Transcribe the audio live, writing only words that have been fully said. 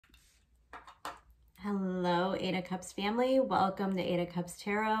Hello, Eight of Cups family. Welcome to Eight of Cups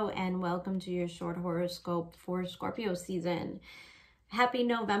Tarot and welcome to your short horoscope for Scorpio season. Happy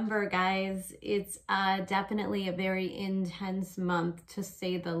November, guys. It's definitely a very intense month to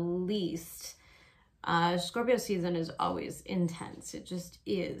say the least. Scorpio season is always intense. It just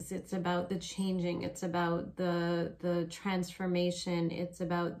is. It's about the changing. It's about the transformation. It's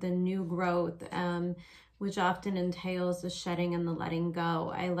about the new growth, which often entails the shedding and the letting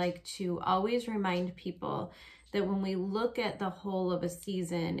go. I like to always remind people that when we look at the whole of a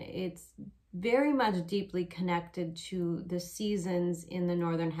season, it's very much deeply connected to the seasons in the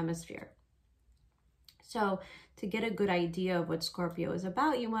Northern Hemisphere. So to get a good idea of what Scorpio is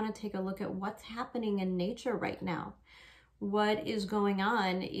about, you want to take a look at what's happening in nature right now. What is going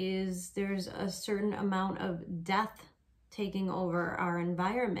on is there's a certain amount of death taking over our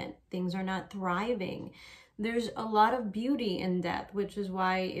environment. Things are not thriving. There's a lot of beauty in death, which is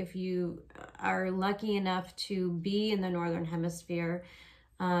why if you are lucky enough to be in the Northern Hemisphere,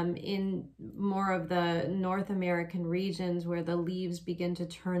 in more of the North American regions where the leaves begin to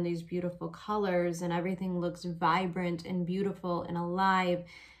turn these beautiful colors and everything looks vibrant and beautiful and alive,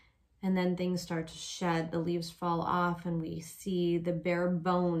 and then things start to shed, the leaves fall off, and we see the bare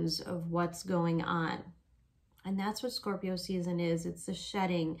bones of what's going on. And that's what Scorpio season is. It's the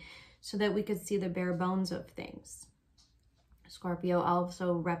shedding so that we could see the bare bones of things. Scorpio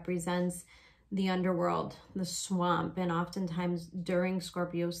also represents the underworld, the swamp, and oftentimes during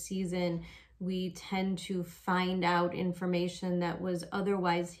Scorpio season, we tend to find out information that was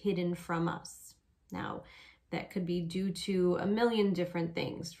otherwise hidden from us. Now, that could be due to a million different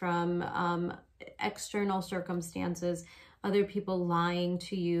things, from external circumstances, other people lying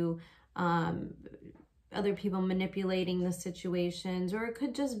to you, other people manipulating the situations, or it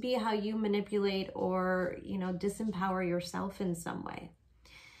could just be how you manipulate or, disempower yourself in some way.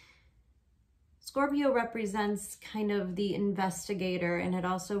 Scorpio represents kind of the investigator, and it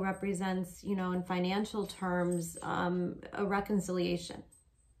also represents, in financial terms, a reconciliation.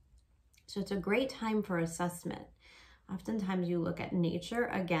 So it's a great time for assessment. Oftentimes you look at nature,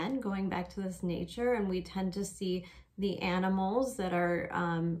 again, going back to this nature, and we tend to see the animals that are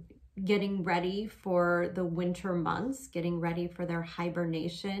getting ready for the winter months, getting ready for their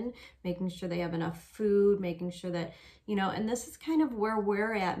hibernation, making sure they have enough food, making sure that, and this is kind of where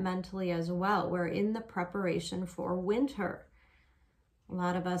we're at mentally as well. We're in the preparation for winter. A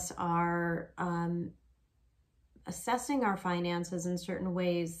lot of us are assessing our finances in certain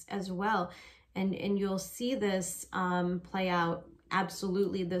ways as well. And you'll see this play out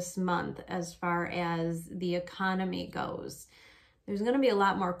absolutely this month as far as the economy goes. There's going to be a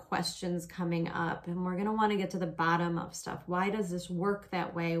lot more questions coming up, and we're going to want to get to the bottom of stuff. Why does this work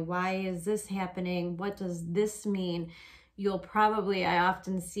that way? Why is this happening? What does this mean? You'll probably, I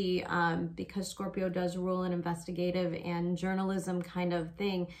often see, because Scorpio does rule an investigative and journalism kind of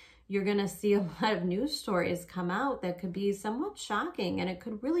thing, you're going to see a lot of news stories come out that could be somewhat shocking, and it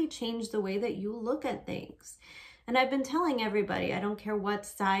could really change the way that you look at things. And I've been telling everybody, I don't care what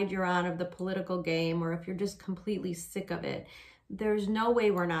side you're on of the political game, or if you're just completely sick of it, there's no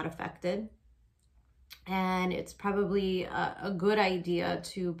way we're not affected. And it's probably a good idea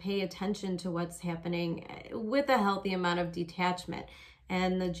to pay attention to what's happening with a healthy amount of detachment.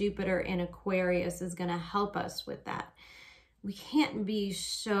 And the Jupiter in Aquarius is going to help us with that. We can't be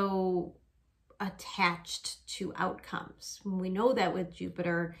so attached to outcomes. We know that with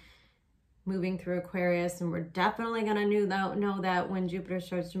Jupiter moving through Aquarius, and we're definitely going to know that when Jupiter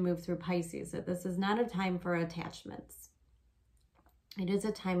starts to move through Pisces, that this is not a time for attachments. It is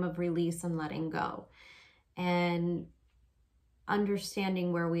a time of release and letting go and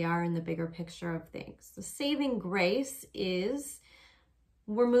understanding where we are in the bigger picture of things. The saving grace is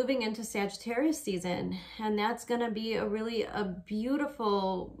we're moving into Sagittarius season, and that's going to be a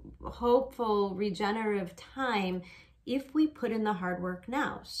beautiful, hopeful, regenerative time if we put in the hard work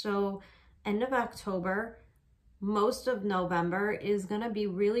now. So end of October, most of November is going to be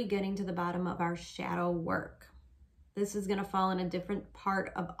really getting to the bottom of our shadow work. This is going to fall in a different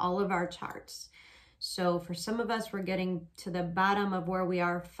part of all of our charts. So for some of us, we're getting to the bottom of where we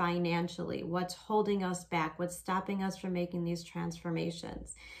are financially. What's holding us back? What's stopping us from making these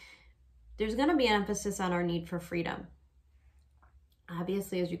transformations? There's going to be an emphasis on our need for freedom.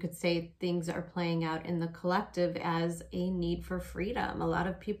 Obviously, as you could say, things are playing out in the collective as a need for freedom. A lot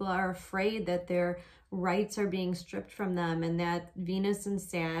of people are afraid that their rights are being stripped from them, and that Venus in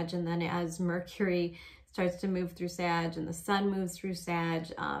Sag, and then as Mercury starts to move through Sag and the sun moves through Sag,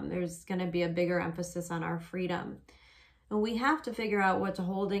 there's going to be a bigger emphasis on our freedom. And we have to figure out what's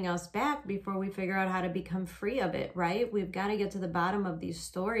holding us back before we figure out how to become free of it, right? We've got to get to the bottom of these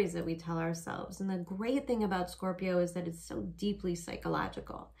stories that we tell ourselves. And the great thing about Scorpio is that it's so deeply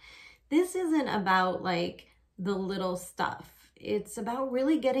psychological. This isn't about like the little stuff. It's about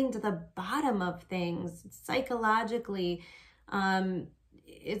really getting to the bottom of things psychologically.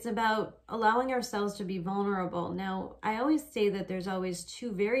 It's about allowing ourselves to be vulnerable. Now, I always say that there's always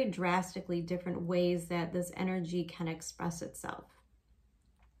two very drastically different ways that this energy can express itself.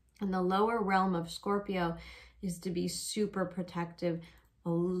 And the lower realm of Scorpio is to be super protective,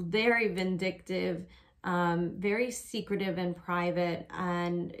 very vindictive, very secretive and private,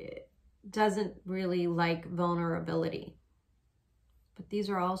 and doesn't really like vulnerability. But these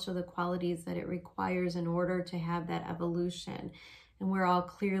are also the qualities that it requires in order to have that evolution. And we're all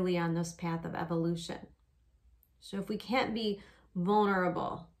clearly on this path of evolution. So if we can't be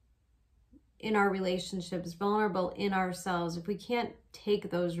vulnerable in our relationships, vulnerable in ourselves, if we can't take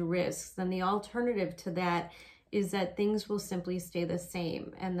those risks, then the alternative to that is that things will simply stay the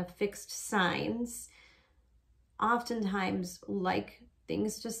same. And the fixed signs oftentimes like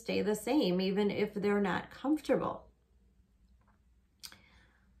things to stay the same, even if they're not comfortable.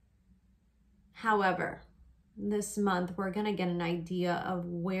 However, this month, we're going to get an idea of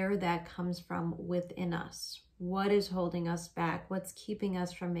where that comes from within us. What is holding us back? What's keeping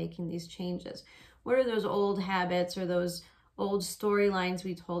us from making these changes? What are those old habits or those old storylines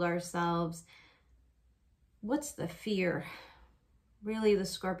we told ourselves? What's the fear? Really, the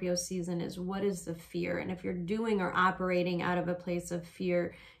Scorpio season is, what is the fear? And if you're doing or operating out of a place of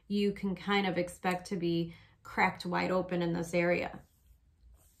fear, you can kind of expect to be cracked wide open in this area.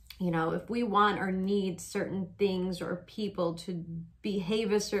 You know, if we want or need certain things or people to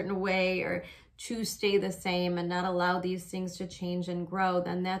behave a certain way or to stay the same and not allow these things to change and grow,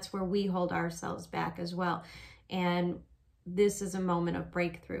 then that's where we hold ourselves back as well. And this is a moment of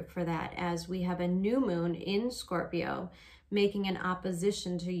breakthrough for that, as we have a new moon in Scorpio making an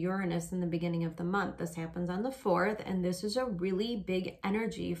opposition to Uranus in the beginning of the month. This happens on the 4th, and this is a really big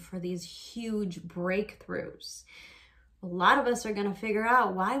energy for these huge breakthroughs. A lot of us are going to figure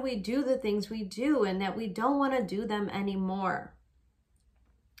out why we do the things we do and that we don't want to do them anymore.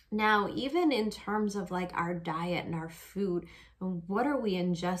 Now, even in terms of like our diet and our food, and what are we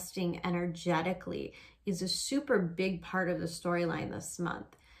ingesting energetically is a super big part of the storyline this month.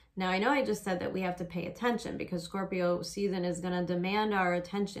 Now, I know I just said that we have to pay attention because Scorpio season is going to demand our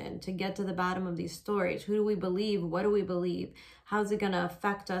attention to get to the bottom of these stories. Who do we believe? What do we believe? How's it going to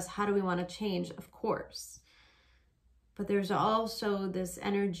affect us? How do we want to change? Of course. But there's also this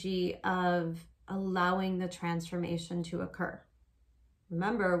energy of allowing the transformation to occur.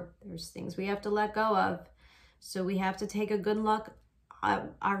 Remember, there's things we have to let go of. So we have to take a good look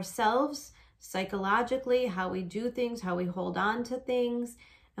at ourselves psychologically, how we do things, how we hold on to things.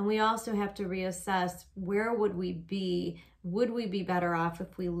 And we also have to reassess, where would we be? Would we be better off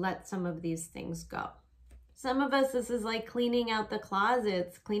if we let some of these things go? Some of us, this is like cleaning out the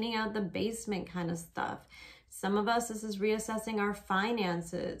closets, cleaning out the basement kind of stuff. Some of us, this is reassessing our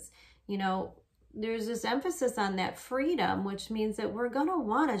finances. You know, there's this emphasis on that freedom, which means that we're going to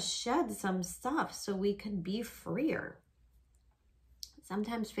want to shed some stuff so we can be freer.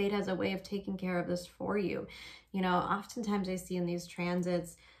 Sometimes fate has a way of taking care of this for you. You know, oftentimes I see in these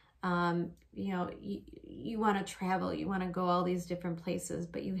transits, you know, you want to travel, you want to go all these different places,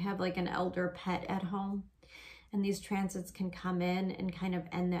 but you have like an elder pet at home. And these transits can come in and kind of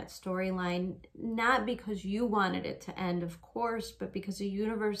end that storyline, not because you wanted it to end, of course, but because the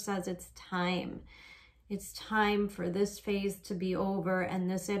universe says it's time. It's time for this phase to be over and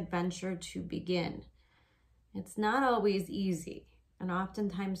this adventure to begin. It's not always easy. And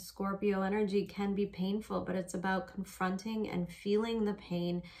oftentimes Scorpio energy can be painful, but it's about confronting and feeling the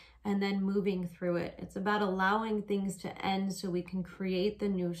pain and then moving through it. It's about allowing things to end so we can create the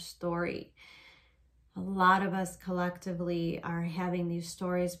new story. A lot of us collectively are having these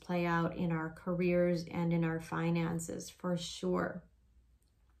stories play out in our careers and in our finances, for sure.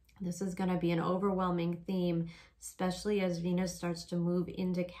 This is going to be an overwhelming theme, especially as Venus starts to move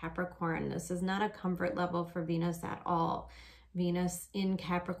into Capricorn. This is not a comfort level for Venus at all. Venus in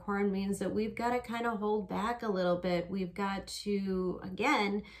Capricorn means that we've got to kind of hold back a little bit. We've got to,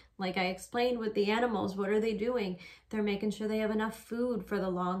 again, like I explained with the animals, what are they doing? They're making sure they have enough food for the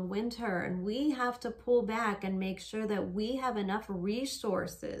long winter. And we have to pull back and make sure that we have enough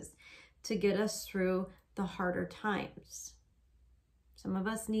resources to get us through the harder times. Some of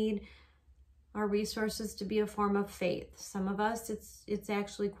us need our resources to be a form of faith. Some of us, it's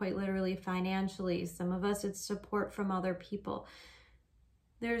actually quite literally financially. Some of us, it's support from other people.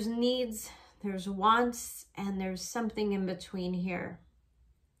 There's needs there's wants, and there's something in between here.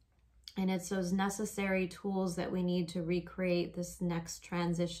 And it's those necessary tools that we need to recreate this next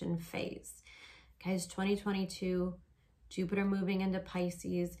transition phase. Guys, 2022, Jupiter moving into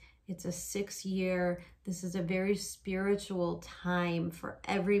Pisces. It's a 6-year. This is a very spiritual time for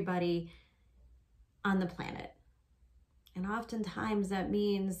everybody on the planet. And oftentimes that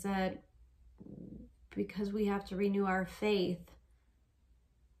means that because we have to renew our faith,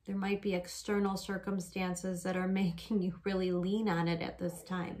 there might be external circumstances that are making you really lean on it at this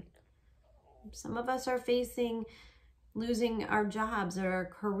time. Some of us are facing losing our jobs or our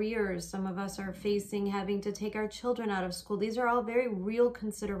careers. Some of us are facing having to take our children out of school. These are all very real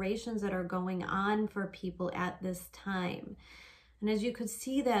considerations that are going on for people at this time. And as you could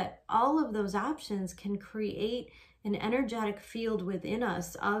see, that all of those options can create an energetic field within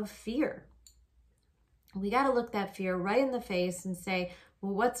us of fear. We got to look that fear right in the face and say,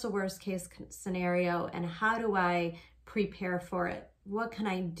 well, what's the worst case scenario and how do I prepare for it? What can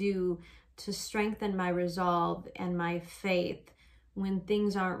I do to strengthen my resolve and my faith when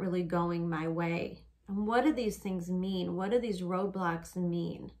things aren't really going my way? And what do these things mean? What do these roadblocks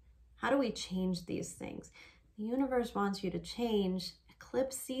mean? How do we change these things? The universe wants you to change.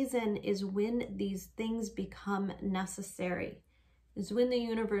 Eclipse season is when these things become necessary. It's when the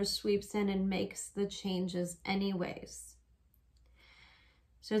universe sweeps in and makes the changes anyways.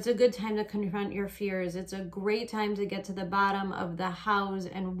 So it's a good time to confront your fears. It's a great time to get to the bottom of the hows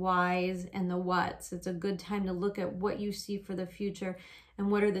and whys and the whats. It's a good time to look at what you see for the future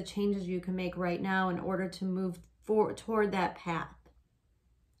and what are the changes you can make right now in order to move toward that path.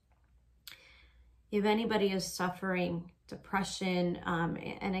 If anybody is suffering depression,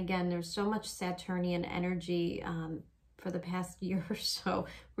 and again, there's so much Saturnian energy for the past year or so,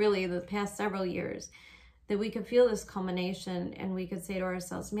 really the past several years, that we could feel this culmination and we could say to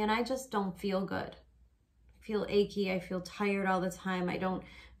ourselves, man, I just don't feel good. I feel achy. I feel tired all the time. I don't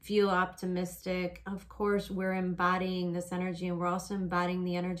feel optimistic. Of course, we're embodying this energy, and we're also embodying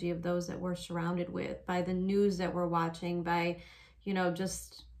the energy of those that we're surrounded with, by the news that we're watching, by, you know,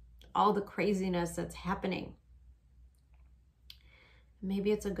 just all the craziness that's happening.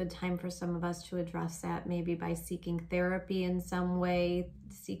 Maybe it's a good time for some of us to address that, maybe by seeking therapy in some way,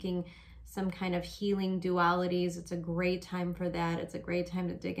 seeking some kind of healing dualities. It's a great time for that. It's a great time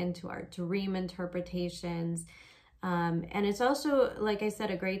to dig into our dream interpretations. And it's also, like I said,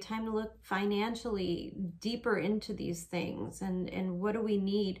 a great time to look financially deeper into these things. And what do we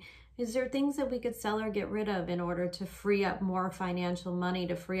need? Is there things that we could sell or get rid of in order to free up more financial money,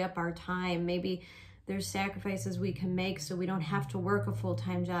 to free up our time? Maybe there's sacrifices we can make so we don't have to work a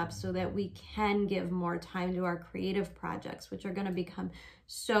full-time job, so that we can give more time to our creative projects, which are going to become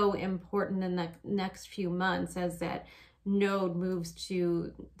so important in the next few months as that node moves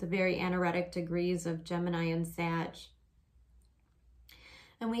to the very anaretic degrees of Gemini and Sag.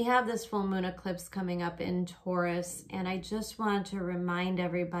 And we have this full moon eclipse coming up in Taurus, and I just want to remind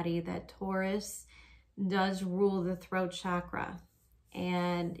everybody that Taurus does rule the throat chakra,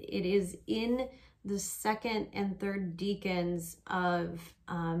 and it is in the second and third decans of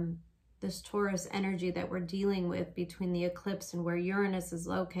this Taurus energy that we're dealing with between the eclipse and where Uranus is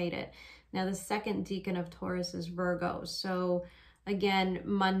located. Now, the second decan of Taurus is Virgo. So again,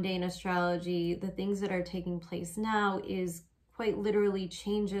 mundane astrology, the things that are taking place now is quite literally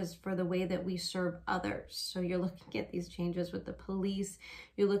changes for the way that we serve others. So you're looking at these changes with the police.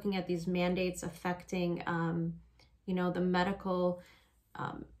 You're looking at these mandates affecting, you know, the medical,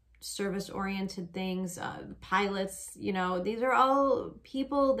 service-oriented things, pilots, you know, these are all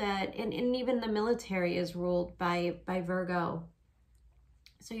people that, and even the military is ruled by Virgo.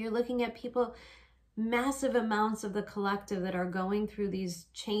 So you're looking at people, massive amounts of the collective that are going through these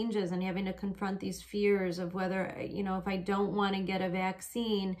changes and having to confront these fears of whether, you know, if I don't want to get a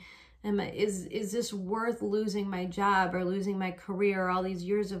vaccine, is this worth losing my job or losing my career, or all these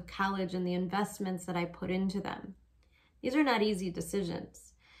years of college and the investments that I put into them? These are not easy decisions.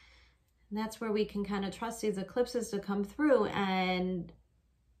 And that's where we can kind of trust these eclipses to come through and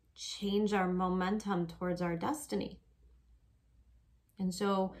change our momentum towards our destiny. And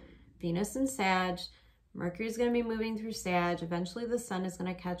so Venus in Sag, Mercury is going to be moving through Sag. Eventually the sun is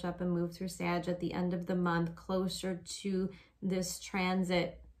going to catch up and move through Sag at the end of the month, closer to this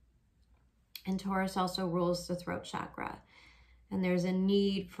transit. And Taurus also rules the throat chakra. And there's a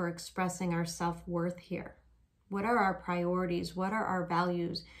need for expressing our self-worth here. What are our priorities? What are our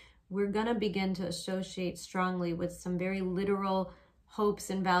values? We're going to begin to associate strongly with some very literal hopes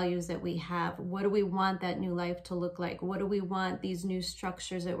and values that we have. What do we want that new life to look like? What do we want these new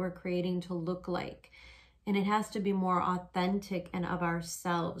structures that we're creating to look like? And it has to be more authentic and of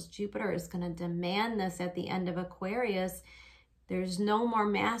ourselves. Jupiter is going to demand this at the end of Aquarius. There's no more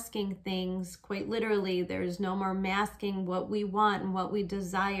masking things. Quite literally, there's no more masking what we want and what we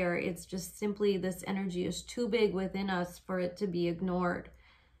desire. It's just simply this energy is too big within us for it to be ignored.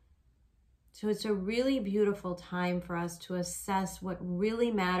 So it's a really beautiful time for us to assess what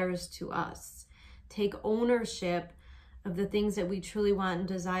really matters to us. Take ownership of the things that we truly want and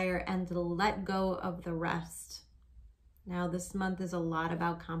desire, and to let go of the rest. Now, this month is a lot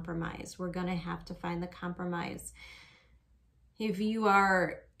about compromise. We're going to have to find the compromise. If you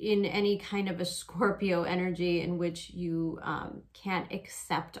are in any kind of a Scorpio energy in which you can't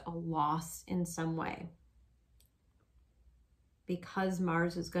accept a loss in some way, because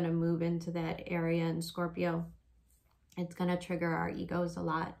Mars is going to move into that area in Scorpio, it's going to trigger our egos a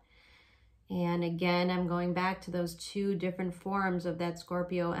lot. And again, I'm going back to those two different forms of that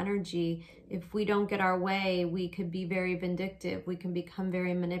Scorpio energy. If we don't get our way, we could be very vindictive. We can become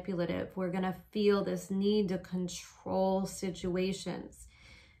very manipulative. We're going to feel this need to control situations.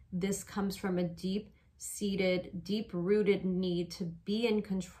 This comes from a deep-seated, deep-rooted need to be in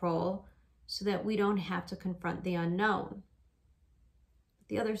control so that we don't have to confront the unknown.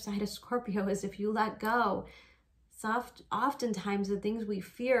 The other side of Scorpio is if you let go, oftentimes the things we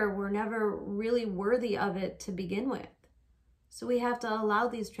fear, we're never really worthy of it to begin with. So we have to allow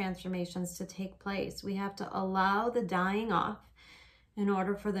these transformations to take place. We have to allow the dying off in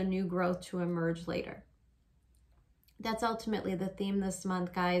order for the new growth to emerge later. That's ultimately the theme this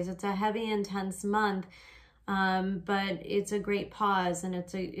month, guys. It's a heavy, intense month, but it's a great pause, and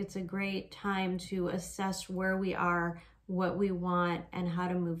it's a great time to assess where we are, what we want, and how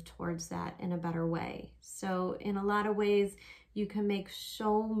to move towards that in a better way. So in a lot of ways, you can make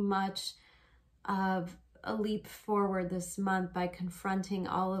so much of a leap forward this month by confronting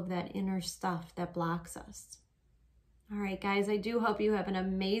all of that inner stuff that blocks us. All right, guys, I do hope you have an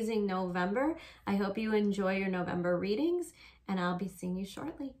amazing November. I hope you enjoy your November readings, and I'll be seeing you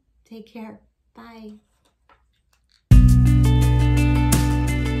shortly. Take care. Bye.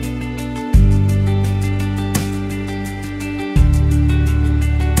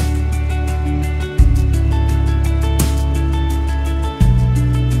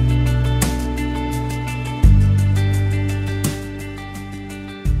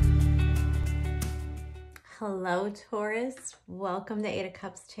 Hello, Taurus. Welcome to 8 of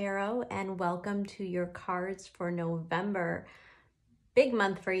Cups Tarot, and welcome to your cards for November. Big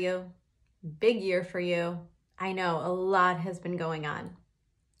month for you. Big year for you. I know a lot has been going on.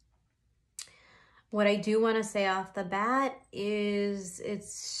 What I do want to say off the bat is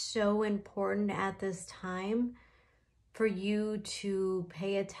it's so important at this time for you to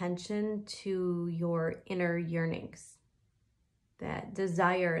pay attention to your inner yearnings, that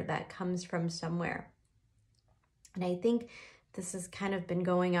desire that comes from somewhere. And I think this has kind of been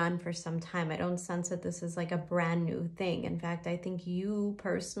going on for some time. I don't sense that this is like a brand new thing. In fact, I think you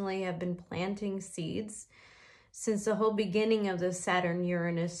personally have been planting seeds since the whole beginning of the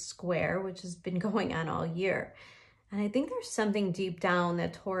Saturn-Uranus square, which has been going on all year. And I think there's something deep down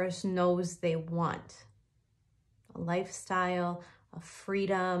that Taurus knows they want. A lifestyle, a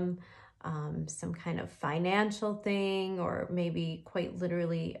freedom, some kind of financial thing, or maybe quite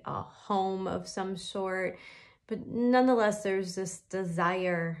literally a home of some sort. But nonetheless, there's this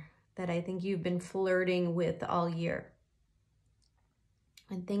desire that I think you've been flirting with all year.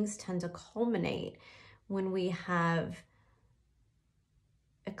 And things tend to culminate when we have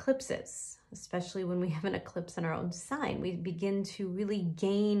eclipses, especially when we have an eclipse in our own sign. We begin to really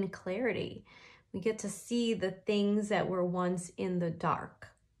gain clarity. We get to see the things that were once in the dark.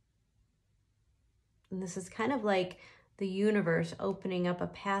 And this is kind of like the universe opening up a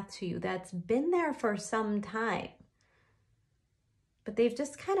path to you that's been there for some time. But they've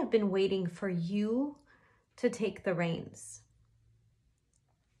just kind of been waiting for you to take the reins.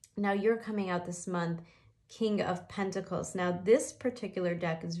 Now you're coming out this month, King of Pentacles. Now this particular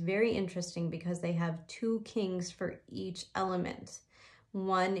deck is very interesting because they have two kings for each element.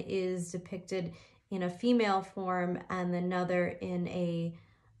 One is depicted in a female form and another in a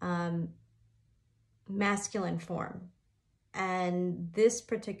masculine form. And this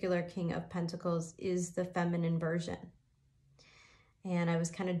particular King of Pentacles is the feminine version. And I was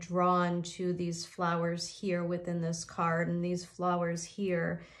kind of drawn to these flowers here within this card, and these flowers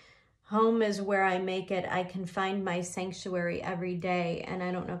here. Home is where I make it. I can find my sanctuary every day. And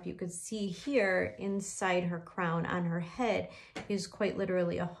I don't know if you could see here inside her crown on her head is quite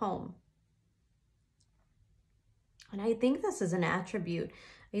literally a home. And I think this is an attribute.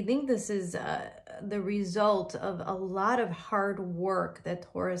 I think this is the result of a lot of hard work that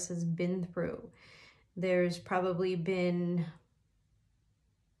Taurus has been through. There's probably been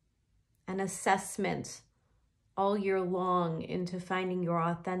an assessment all year long into finding your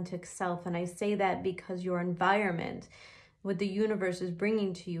authentic self. And I say that because your environment, what the universe is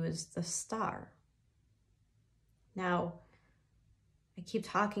bringing to you, is the star. Now, I keep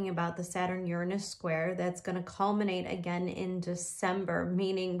talking about the Saturn-Uranus square that's going to culminate again in December,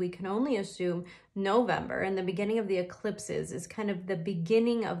 meaning we can only assume November and the beginning of the eclipses is kind of the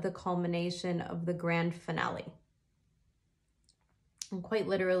beginning of the culmination of the grand finale. And quite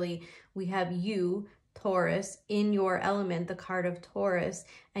literally, we have you, Taurus, in your element, the card of Taurus,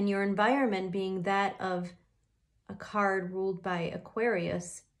 and your environment being that of a card ruled by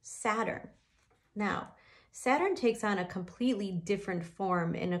Aquarius, Saturn. Now, Saturn takes on a completely different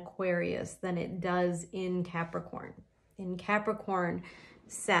form in Aquarius than it does in Capricorn. In Capricorn,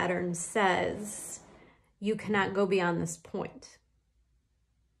 Saturn says, you cannot go beyond this point.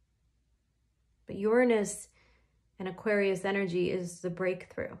 But Uranus and Aquarius energy is the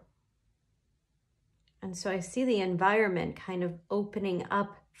breakthrough. And so I see the environment kind of opening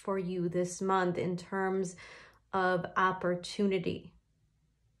up for you this month in terms of opportunity.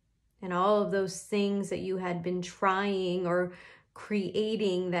 And all of those things that you had been trying or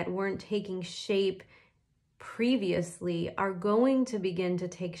creating that weren't taking shape previously are going to begin to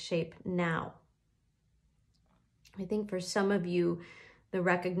take shape now. I think for some of you, the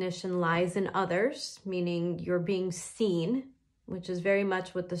recognition lies in others, meaning you're being seen, which is very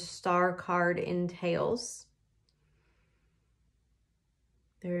much what the star card entails.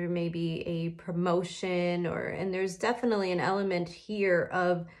 There may be a promotion and there's definitely an element here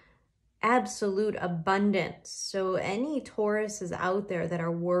of absolute abundance. So any Tauruses out there that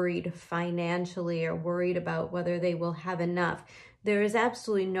are worried financially or worried about whether they will have enough, there is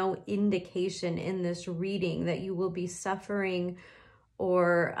absolutely no indication in this reading that you will be suffering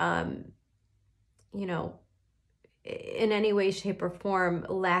or, in any way, shape, or form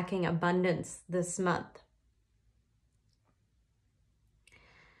lacking abundance this month.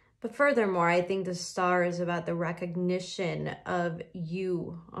 But furthermore, I think the star is about the recognition of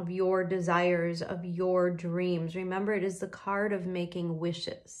you, of your desires, of your dreams. Remember, it is the card of making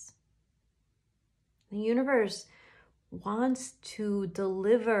wishes. The universe wants to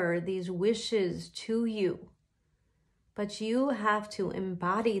deliver these wishes to you, but you have to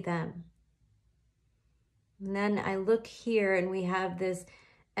embody them. And then I look here and we have this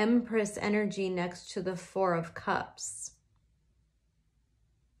Empress energy next to the Four of Cups.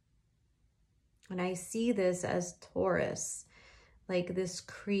 And I see this as Taurus, like this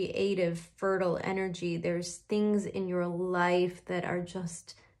creative, fertile energy. There's things in your life that are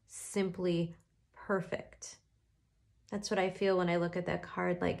just simply perfect. That's what I feel when I look at that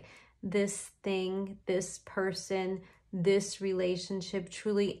card, like this thing, this person, this relationship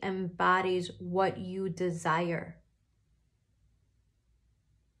truly embodies what you desire.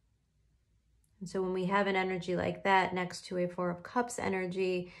 And so when we have an energy like that next to a Four of Cups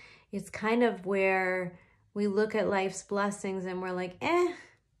energy, it's kind of where we look at life's blessings and we're like,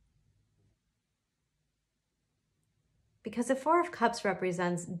 Because the Four of Cups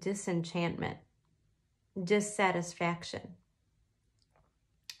represents disenchantment, dissatisfaction.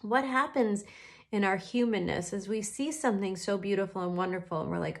 What happens in our humanness is we see something so beautiful and wonderful and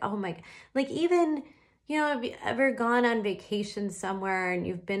we're like, oh my, like even, have you ever gone on vacation somewhere and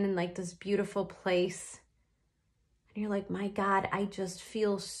you've been in like this beautiful place and you're like, my God, I just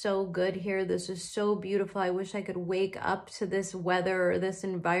feel so good here. This is so beautiful. I wish I could wake up to this weather or this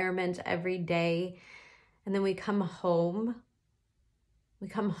environment every day. And then we come home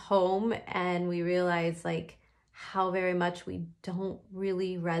and we realize like how very much we don't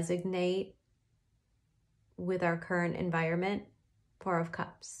really resonate with our current environment. Four of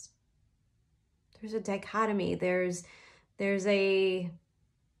Cups. There's a dichotomy. There's a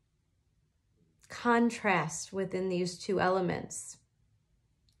contrast within these two elements.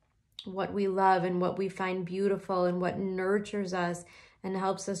 What we love and what we find beautiful and what nurtures us and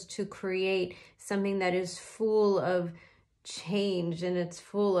helps us to create something that is full of change and it's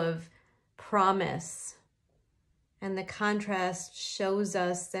full of promise. And the contrast shows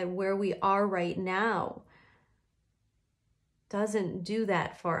us that where we are right now doesn't do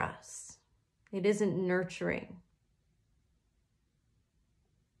that for us. It isn't nurturing.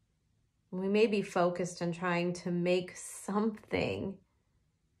 We may be focused on trying to make something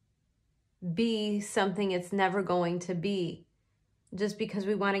be something it's never going to be, just because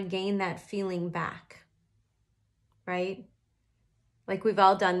we want to gain that feeling back, right? Like we've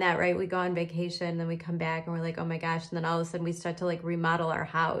all done that, right? We go on vacation and then we come back and we're like, oh my gosh. And then all of a sudden we start to like remodel our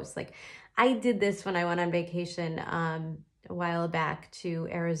house. Like I did this when I went on vacation a while back to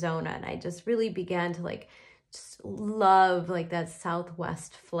Arizona, and I just really began to like just love like that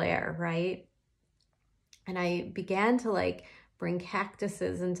Southwest flair, right? And I began to like bring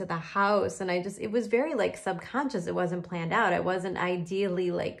cactuses into the house, and it was very like subconscious. It wasn't planned out. I wasn't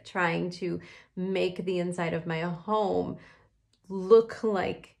ideally like trying to make the inside of my home look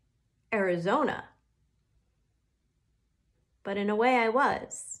like Arizona. But in a way I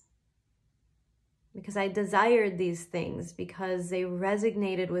was, because I desired these things, because they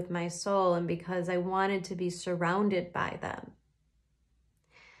resonated with my soul, and because I wanted to be surrounded by them.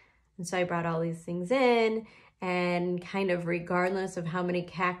 And so I brought all these things in, and kind of regardless of how many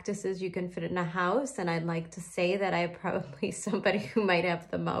cactuses you can fit in a house, and I'd like to say that I'm probably somebody who might have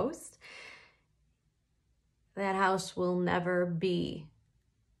the most, that house will never be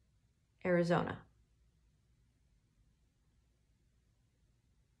Arizona.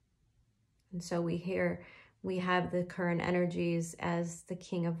 And so we have the current energies as the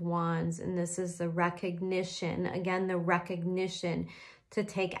King of Wands, and this is the recognition, again, the recognition to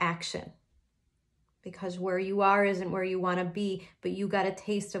take action. Because where you are isn't where you want to be, but you got a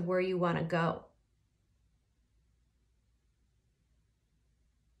taste of where you want to go.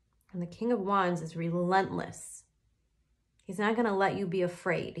 And the King of Wands is relentless. He's not going to let you be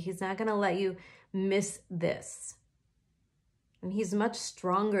afraid. He's not going to let you miss this. And he's much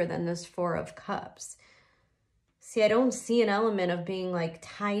stronger than this Four of Cups. See, I don't see an element of being like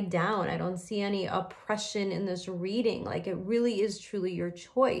tied down. I don't see any oppression in this reading. Like, it really is truly your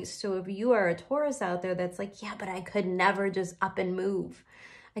choice. So if you are a Taurus out there that's like, yeah, but I could never just up and move.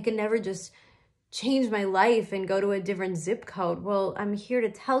 I could never just change my life and go to a different zip code. Well, I'm here to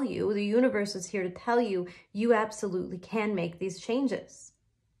tell you, the universe is here to tell you, you absolutely can make these changes.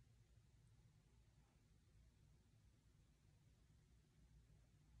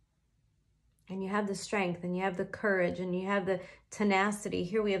 And you have the strength, and you have the courage, and you have the tenacity.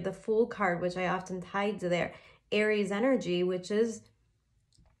 Here we have the Fool card, which I often tied to there. Aries energy, which is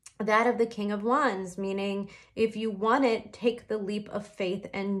that of the King of Wands, meaning if you want it, take the leap of faith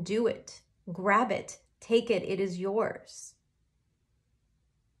and do it. Grab it, take it, it is yours.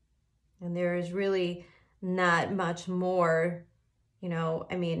 And there is really not much more, you know,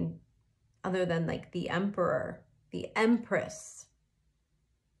 I mean, other than like the Emperor, the Empress,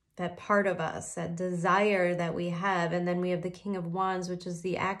 that part of us, that desire that we have. And then we have the King of Wands, which is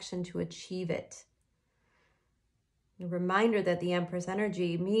the action to achieve it. A reminder that the Empress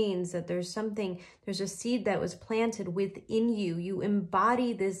energy means that there's a seed that was planted within you. You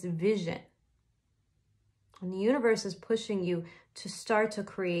embody this vision. And the universe is pushing you to start to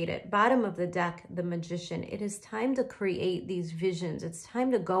create it. Bottom of the deck, the Magician. It is time to create these visions. It's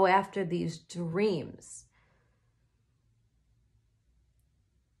time to go after these dreams.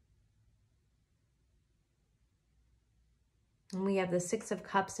 And we have the Six of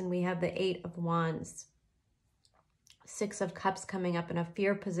Cups, and we have the Eight of Wands. Six of Cups coming up in a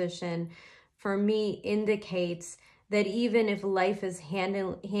fear position, for me, indicates that even if life is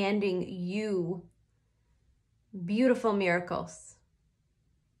handing you beautiful miracles,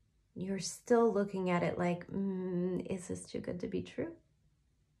 you're still looking at it like, is this too good to be true?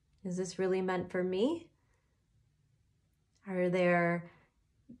 Is this really meant for me?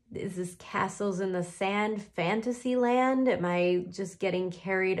 Is this castles in the sand fantasy land? Am I just getting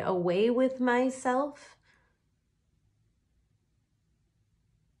carried away with myself?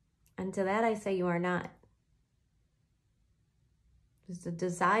 And to that I say you are not. Because the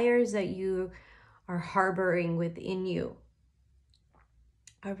desires that you are harboring within you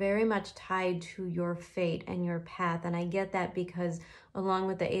are very much tied to your fate and your path. And I get that because along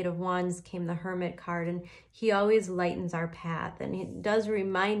with the Eight of Wands came the Hermit card, and he always lightens our path. And it does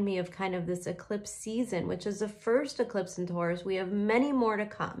remind me of kind of this eclipse season, which is the first eclipse in Taurus. We have many more to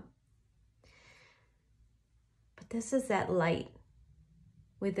come. But this is that light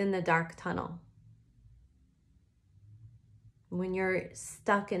within the dark tunnel. When you're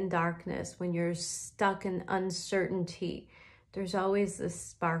stuck in darkness, when you're stuck in uncertainty, there's always this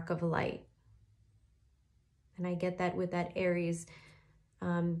spark of light. And I get that with that Aries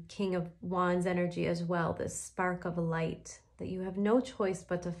King of Wands energy as well, this spark of light that you have no choice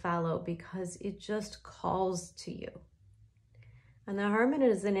but to follow because it just calls to you. And the Hermit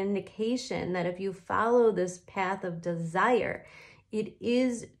is an indication that if you follow this path of desire, it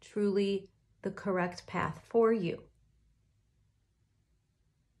is truly the correct path for you.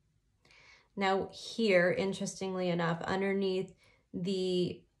 Now here, interestingly enough, underneath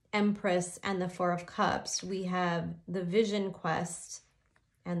the Empress and the Four of Cups, we have the Vision Quest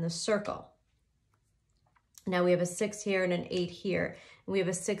and the Circle. Now we have a 6 here and an 8 here. And we have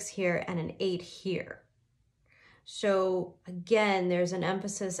a 6 here and an 8 here. So again, there's an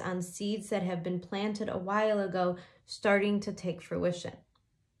emphasis on seeds that have been planted a while ago starting to take fruition.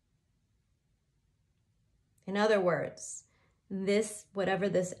 In other words, this, whatever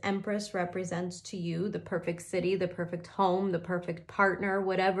this Empress represents to you, the perfect city, the perfect home, the perfect partner,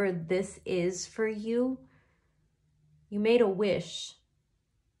 whatever this is for you, you made a wish.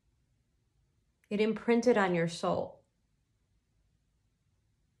 It imprinted on your soul.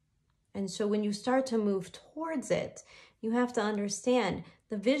 And so when you start to move towards it, you have to understand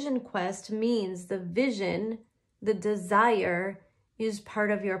the vision quest means the vision, the desire is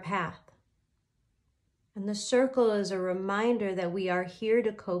part of your path. And the circle is a reminder that we are here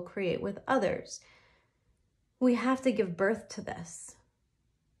to co-create with others. We have to give birth to this.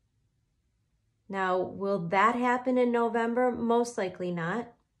 Now, will that happen in November? Most likely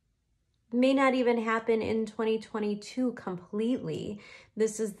not. May not even happen in 2022 completely.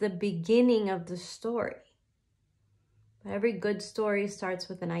 This is the beginning of the story. But every good story starts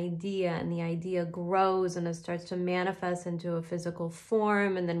with an idea, and the idea grows and it starts to manifest into a physical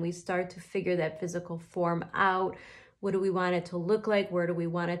form, and then we start to figure that physical form out. What do we want it to look like? Where do we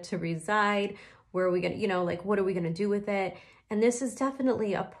want it to reside? Where are we going to, what are we going to do with it? And this is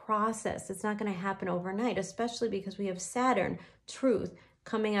definitely a process. It's not going to happen overnight, especially because we have Saturn, truth,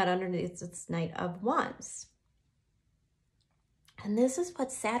 coming out underneath its Knight of Wands. And this is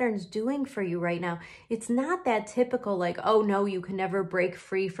what Saturn's doing for you right now. It's not that typical, like, oh no, you can never break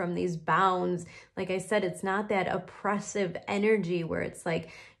free from these bounds. Like I said, it's not that oppressive energy where it's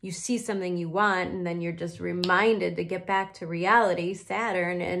like you see something you want and then you're just reminded to get back to reality,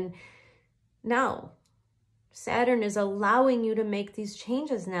 Saturn. And no, Saturn is allowing you to make these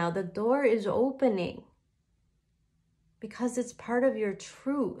changes now. The door is opening because it's part of your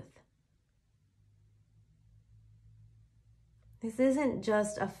truth. This isn't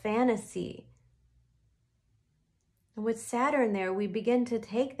just a fantasy. And with Saturn there, we begin to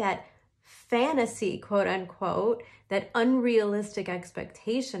take that fantasy, quote unquote, that unrealistic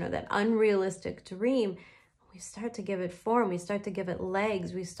expectation or that unrealistic dream. We start to give it form. We start to give it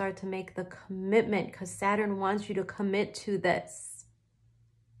legs. We start to make the commitment because Saturn wants you to commit to this.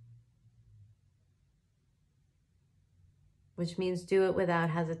 Which means do it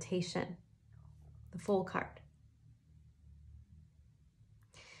without hesitation. The Fool card.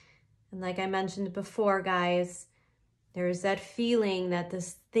 And like I mentioned before, guys, there's that feeling that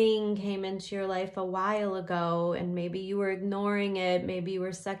this thing came into your life a while ago and maybe you were ignoring it. Maybe you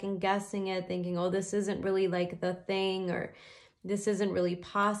were second guessing it, thinking, oh, this isn't really like the thing, or this isn't really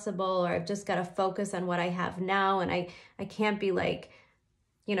possible, or I've just got to focus on what I have now. And I can't be like,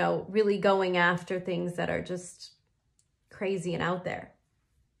 really going after things that are just crazy and out there.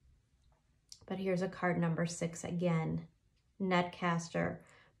 But here's a card number 6 again, Netcaster.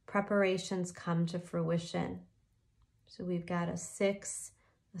 Preparations come to fruition. So we've got a 6,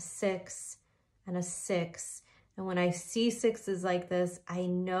 a 6, and a 6. And when I see 6s like this, I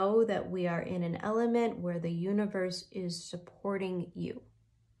know that we are in an element where the universe is supporting you.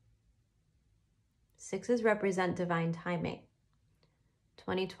 6s represent divine timing.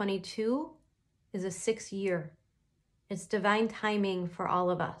 2022 is a 6 year. It's divine timing for all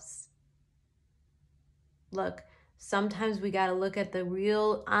of us. Look, sometimes we got to look at the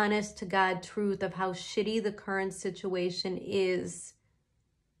real honest to God truth of how shitty the current situation is.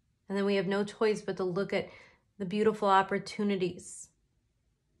 And then we have no choice but to look at the beautiful opportunities.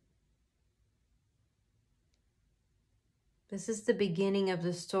 This is the beginning of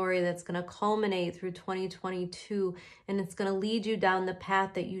the story that's going to culminate through 2022, and it's going to lead you down the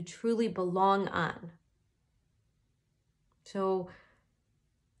path that you truly belong on. So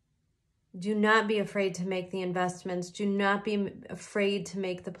do not be afraid to make the investments. Do not be afraid to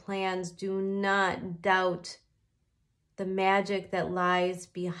make the plans. Do not doubt the magic that lies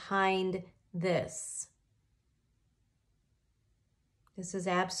behind this. This is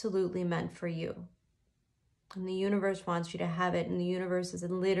absolutely meant for you. And the universe wants you to have it. And the universe is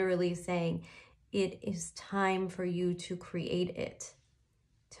literally saying, it is time for you to create it,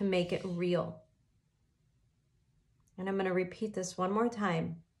 to make it real. And I'm going to repeat this one more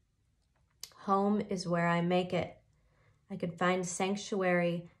time. Home is where I make it. I could find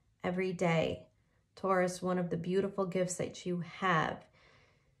sanctuary every day. Taurus, one of the beautiful gifts that you have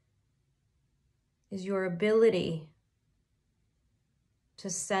is your ability to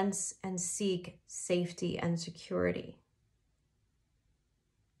sense and seek safety and security.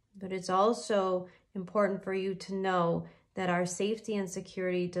 But it's also important for you to know that our safety and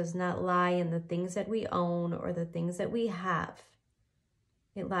security does not lie in the things that we own or the things that we have.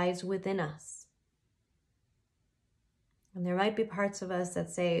 It lies within us. And there might be parts of us that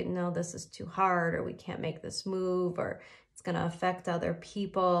say, no, this is too hard, or we can't make this move, or it's going to affect other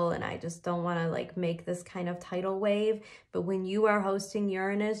people, and I just don't want to like make this kind of tidal wave. But when you are hosting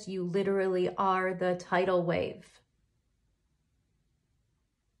Uranus, you literally are the tidal wave.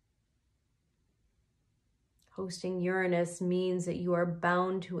 Hosting Uranus means that you are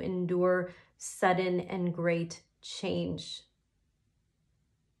bound to endure sudden and great change,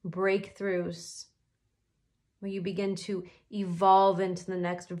 breakthroughs, where you begin to evolve into the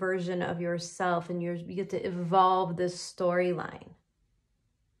next version of yourself, and you get to evolve this storyline,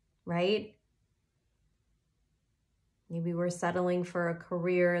 right? Maybe we're settling for a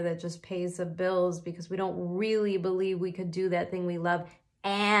career that just pays the bills because we don't really believe we could do that thing we love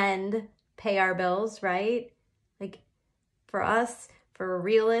and pay our bills, right? Like for us, for a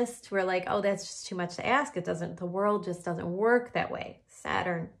realist, we're like, oh, that's just too much to ask. The world just doesn't work that way.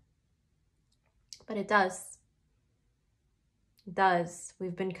 Saturn. But it does. It does.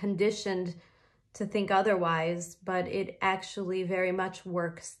 We've been conditioned to think otherwise, but it actually very much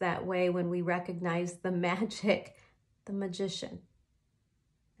works that way when we recognize the magic, the magician.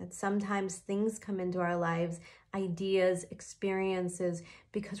 That sometimes things come into our lives, ideas, experiences,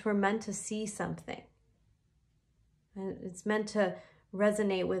 because we're meant to see something. And it's meant to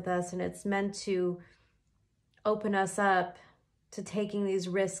resonate with us, and it's meant to open us up to taking these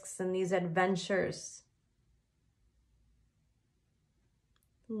risks and these adventures.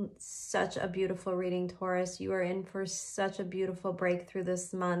 Such a beautiful reading, Taurus. You are in for such a beautiful breakthrough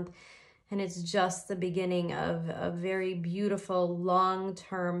this month. And it's just the beginning of a very beautiful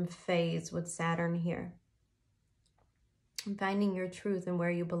long-term phase with Saturn here. And finding your truth and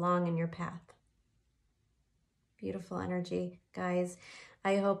where you belong in your path. Beautiful energy, guys.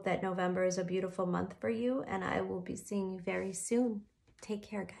 I hope that November is a beautiful month for you, and I will be seeing you very soon. Take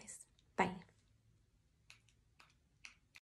care, guys. Bye.